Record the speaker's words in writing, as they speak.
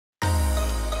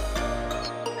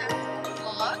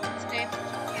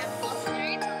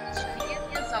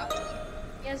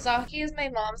Miyazaki is my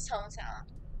mom's hometown.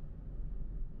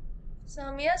 So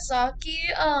Miyazaki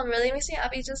really makes me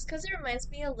happy just because it reminds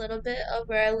me a little bit of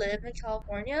where I live in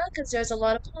California because there's a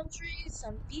lot of palm trees,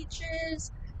 some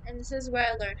beaches, and this is where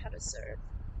I learned how to surf.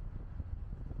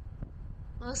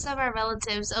 Most of our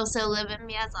relatives also live in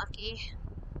Miyazaki.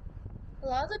 A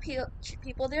lot of the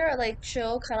people there are like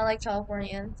chill, kind of like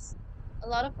Californians. A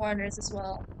lot of foreigners as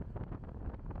well.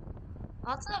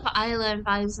 Lots of island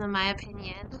vibes, in my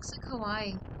opinion. Looks like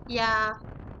Hawaii. Yeah,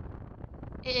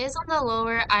 it is on the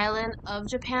lower island of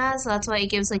Japan, so that's why it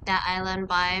gives like that island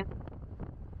vibe.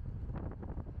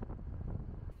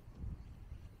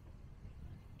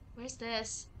 Where's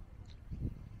this?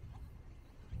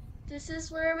 This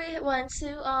is where we went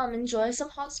to enjoy some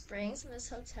hot springs in this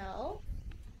hotel.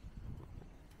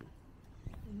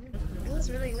 It was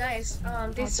really nice.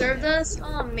 They served us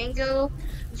mango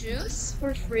juice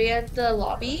for free at the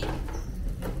lobby.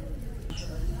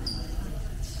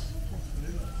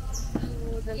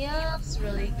 Ooh, the Yeah. looks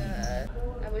really good.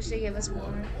 I wish they gave us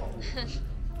more.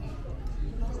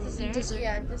 Dessert?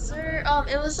 Yeah, dessert.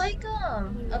 It was like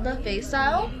a buffet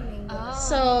style. Oh.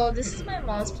 So this is my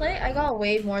mom's plate. I got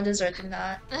way more dessert than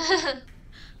that.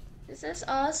 This is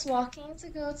us walking to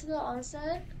go to the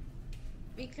onsen.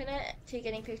 We couldn't take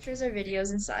any pictures or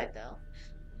videos inside though.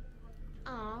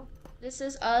 Oh. This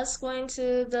is us going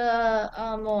to the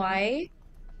moai.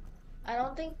 I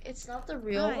don't think it's not the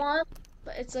real Right. one,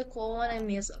 but it's a cool one in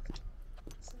Miyazaki.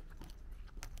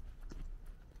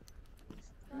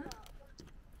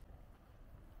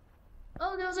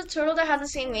 Oh, there was a turtle that had the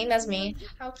same name as me.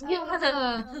 How cute. Yeah.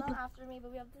 Not after me,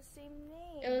 but we have the same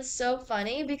It name. was so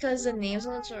funny because the names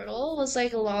on the turtle was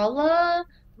like Lala,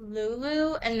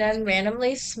 Lulu, and then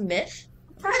randomly Smith.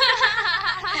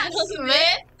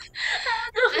 Smith?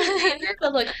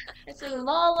 But look, it's like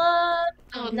Lala,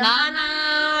 Oh,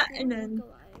 Nana, and then Look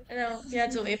alive. I know you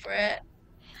had to wait for it.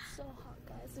 It's so hot,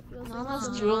 guys. It feels Mama's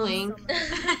like drooling.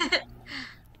 summer.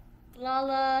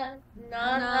 Lala,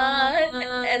 Nana,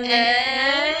 and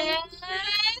then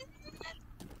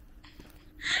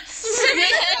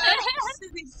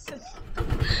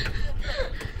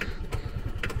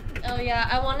oh yeah,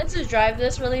 I wanted to drive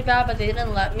this really bad, but they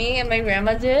didn't let me, and my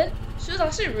grandma did. She was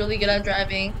actually really good at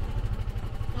driving.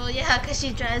 Well, yeah, because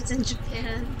she drives in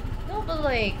Japan. No, but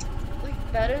like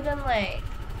better than like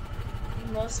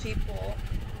most people.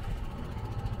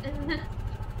 Look at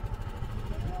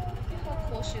how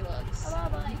cool she looks.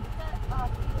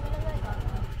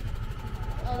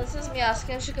 Oh, this is me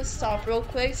asking if she could stop real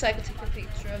quick so I could take a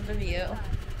picture of the view.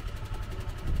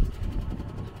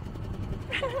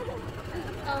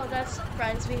 Oh, that's some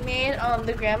friends we made.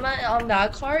 The grandma on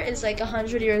that cart is like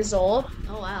 100 years old.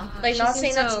 Oh, wow. Like, She not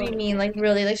seems saying that to so- be mean, like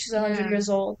really, like she's 100 Yeah. years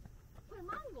old.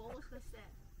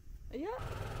 Yeah.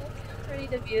 Look how pretty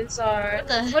the views are.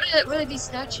 What are these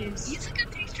statues? You took a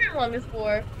picture of one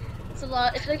before. It's a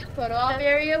lot. It's like a photo op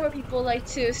area where people like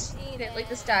to see it, like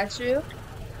the statue.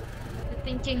 The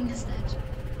thinking statue.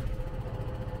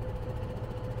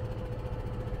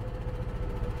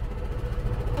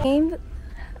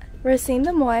 We're seeing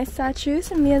the moai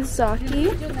statues in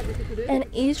Miyazaki, and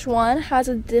each one has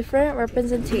a different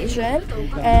representation,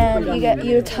 and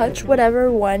you touch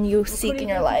whatever one you seek in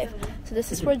your life. So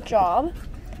this is for job,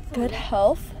 good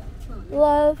health,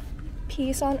 love,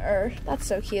 peace on earth. That's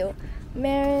so cute.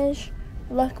 Marriage,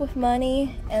 luck with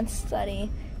money, and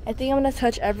study. I think I'm gonna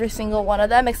touch every single one of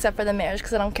them except for the marriage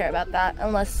because I don't care about that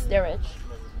unless they're rich.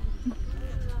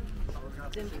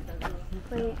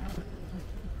 Wait.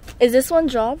 Is this one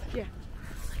job? Yeah.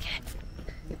 Okay.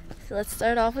 So let's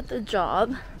start off with the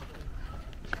job.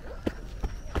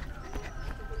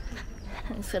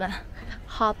 I'm just gonna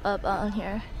hop up on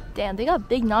here. Damn, they got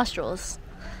big nostrils.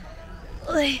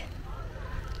 Like,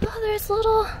 oh, there's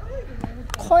little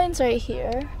coins right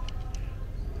here.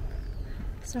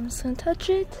 So I'm just gonna touch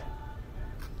it.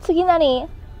 Tsuginari.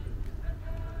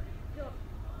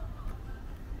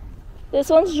 This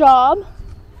one's job.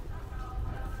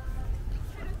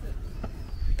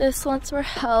 This one's for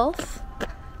health.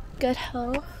 Good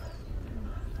health.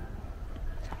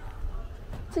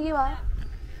 Tsugiwa.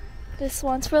 This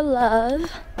one's for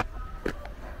love.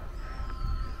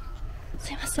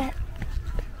 Sumimasen.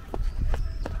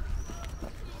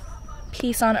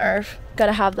 Peace on earth.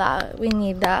 Gotta have that. We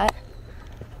need that.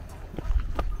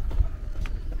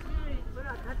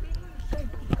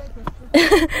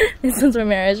 This one's for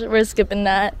marriage. We're skipping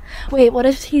that. Wait, what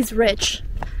if he's rich?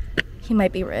 He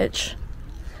might be rich.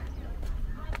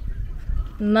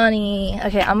 Money.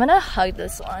 Okay, I'm gonna hug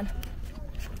this one.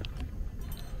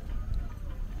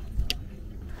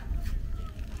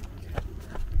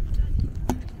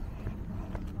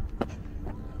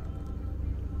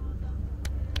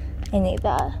 I need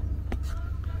that.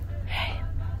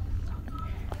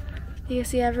 You can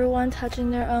see everyone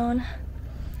touching their own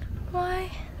moai.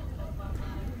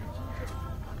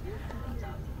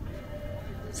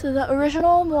 So the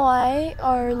original moai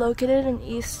are located in the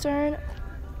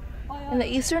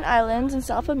eastern islands in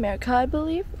South America, I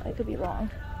believe. I could be wrong.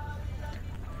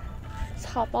 Let's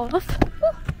hop off.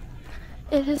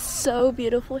 It is so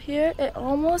beautiful here. It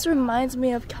almost reminds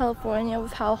me of California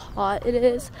with how hot it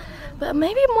is, but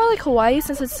maybe more like Hawaii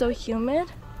since it's so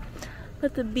humid.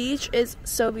 But the beach is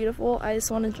so beautiful. I just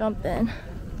want to jump in.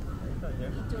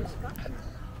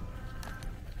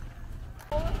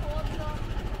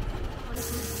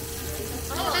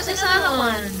 Oh, this is another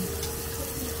one.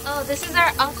 Oh, this is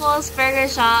our uncle's burger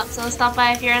shop, so stop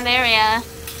by if you're in the area.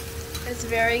 It's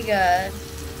very good.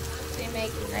 They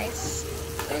make nice,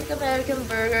 like American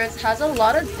burgers. It has a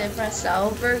lot of different style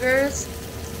of burgers.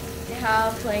 They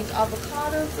have like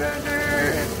avocado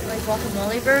burger, like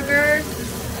guacamole burger.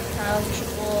 They have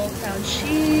triple crown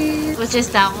cheese. Which is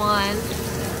that one?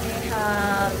 They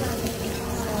have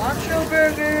cilantro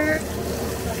burger.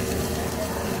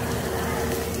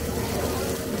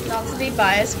 Not to be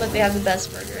biased, but they have the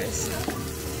best burgers.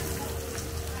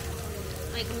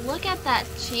 Like, look at that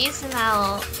cheese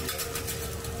smell.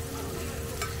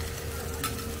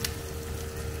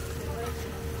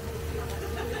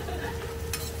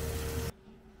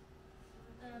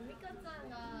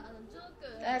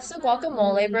 That's the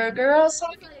guacamole burger I was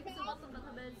talking about.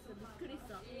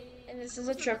 And this is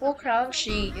a triple crown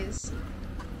cheese.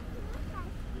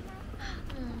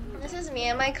 This is me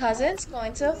and my cousins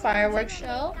going to a fireworks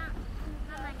show.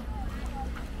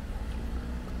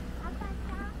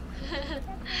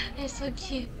 They're so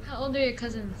cute. How old are your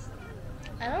cousins?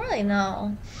 I don't really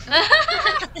know.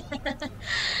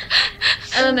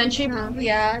 Elementary, probably.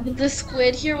 Yeah, the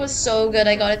squid here was so good.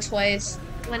 I got it twice.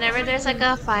 Whenever there's like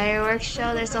a fireworks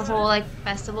show, there's a whole like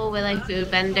festival with like food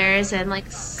vendors and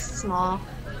like small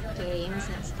games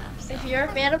and stuff. So. If you're a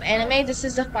fan of anime, this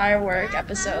is the firework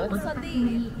episode.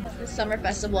 The summer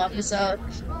festival episode.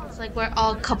 It's like where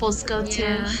all couples go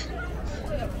to.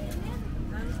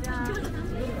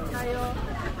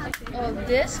 Oh,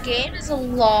 this game is a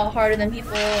lot harder than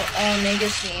people make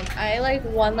it seem. I like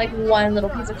won like one little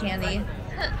piece of candy.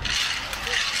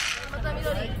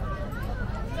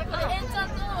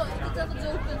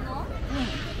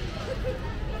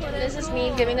 This is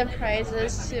me giving the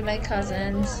prizes to my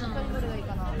cousins.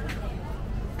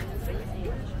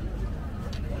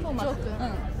 What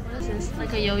is this?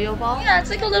 Like a yo-yo ball? Yeah, it's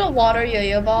like a little water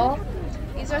yo-yo ball.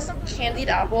 These are some candied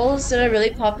apples that are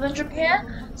really popular in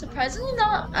Japan. Surprisingly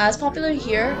not as popular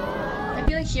here. I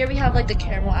feel like here we have like the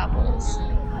caramel apples.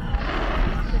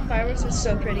 The fireworks are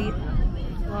so pretty.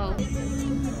 Whoa.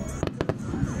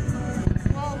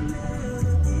 Whoa.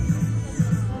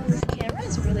 Oh, this camera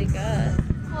is really good.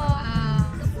 Wow.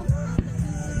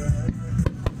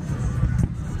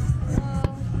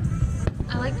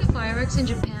 I like the fireworks in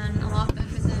Japan a lot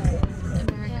better than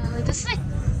America. Yeah, like this is like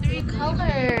 3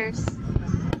 colors.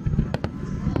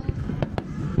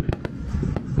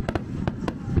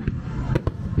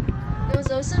 There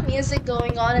was also music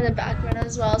going on in the background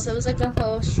as well, so it was like a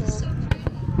whole show. So pretty.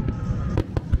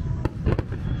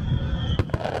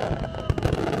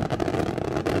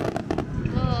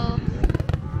 Whoa.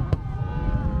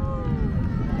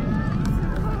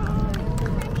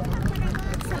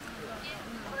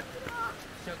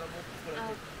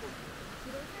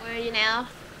 Where are you now?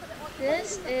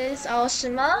 This is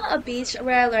Aoshima, a beach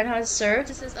where I learned how to surf.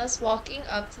 This is us walking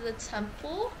up to the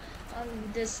temple on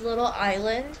this little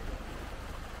island.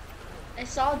 I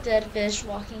saw a dead fish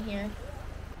walking here.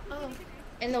 Oh.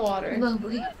 In the water.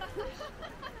 Lovely.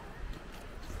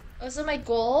 Also, my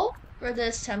goal for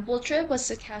this temple trip was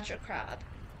to catch a crab.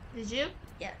 Did you?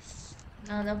 Yes.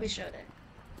 I don't know if we showed it.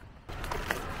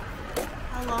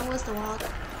 How long was the walk?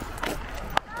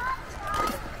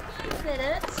 5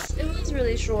 minutes. It was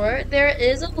really short. There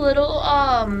is a little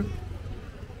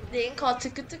thing called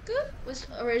tuku-tuku, which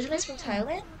originates from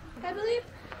Thailand, I believe.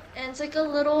 And it's like a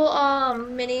little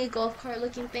mini golf cart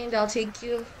looking thing that'll take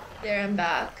you there and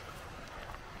back.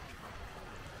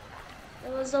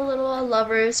 It was a little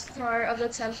lovers part of the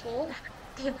temple.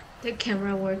 The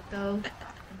camera work though.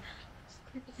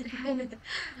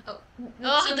 Oh,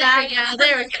 Oh, so there, yeah,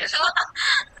 there we go.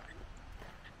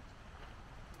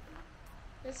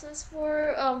 This is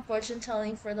for fortune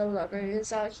telling for the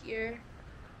lovers out here.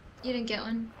 You didn't get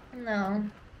one? No.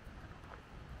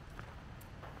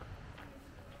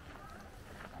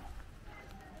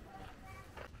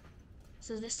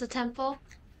 So is this the temple?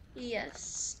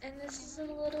 Yes. And this is a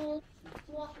little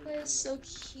walkway, so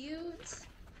cute.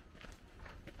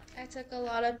 I took a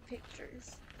lot of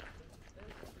pictures.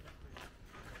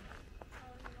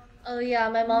 Oh yeah,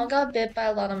 my mom got bit by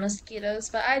a lot of mosquitoes,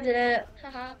 but I didn't.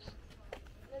 Haha.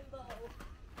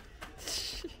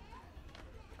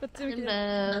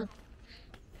 Limbo.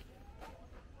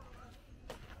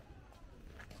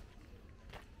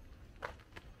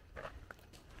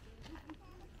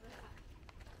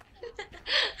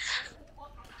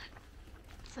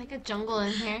 It's like a jungle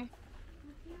in here.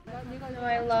 No,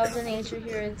 I love the nature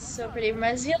here. It's so pretty. It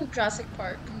reminds me of Jurassic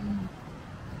Park.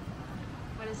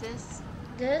 What is this?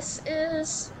 This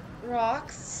is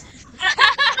rocks,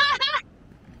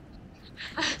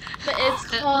 but it's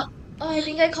called. Oh, I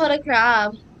think I caught a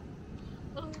crab.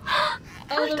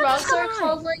 Oh, the rocks are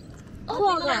called like.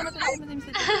 Oh,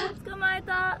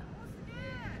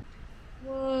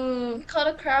 Whoa. we caught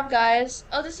a crab, guys.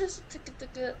 Oh, this is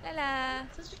tuk-tuk-tuk. Lala.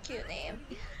 Such a cute name.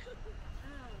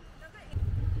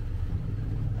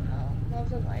 Oh, love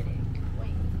the lighting.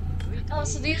 Wait. Oh,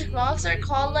 so these rocks are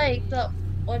called like the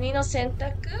Oni no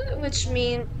Sentaku, which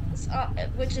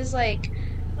is like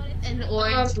An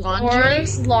orange laundry.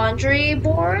 orange laundry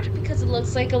board because it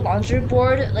looks like a laundry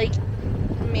board like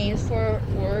made for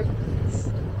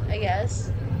orgs, I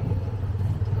guess.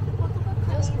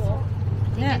 That was cool. I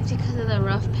think it's because of the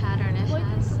rough pattern it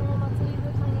has.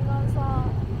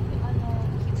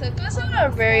 He took us on a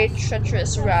very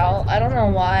treacherous route. I don't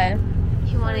know why.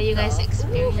 He wanted you guys to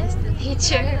experience the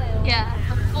nature. Yeah,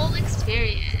 a full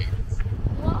experience.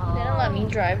 They didn't let me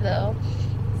drive though.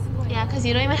 Yeah, because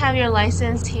you don't even have your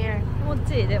license here. 気持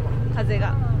ちいいでも風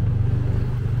が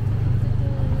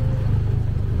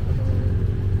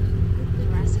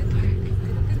Jurassic Park.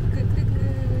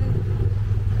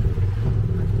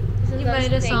 You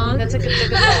made a song. That's a good song.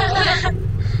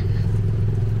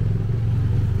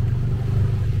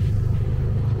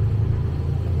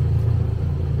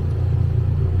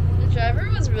 The driver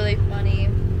was really funny.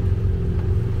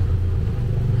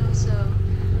 Also,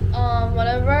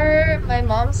 Whenever my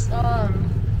mom's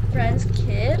friend's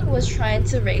kid was trying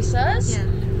to race us yeah.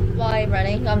 while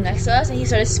running next to us, and he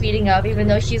started speeding up even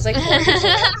though he's like 4 years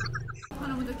old.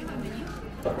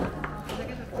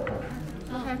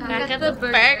 Back at the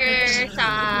burger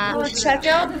shop. Oh, check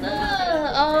out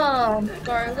the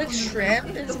garlic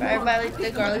shrimp inspired by like the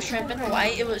garlic shrimp in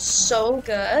Hawaii. It was so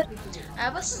good. I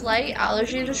have a slight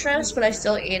allergy to shrimps, but I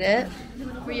still ate it.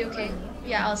 Were you okay?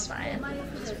 Yeah, I was fine.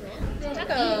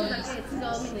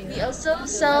 Tacos. We also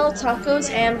sell tacos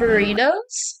and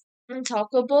burritos and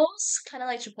taco bowls, kind of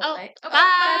like Chipotle. Oh,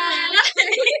 bye.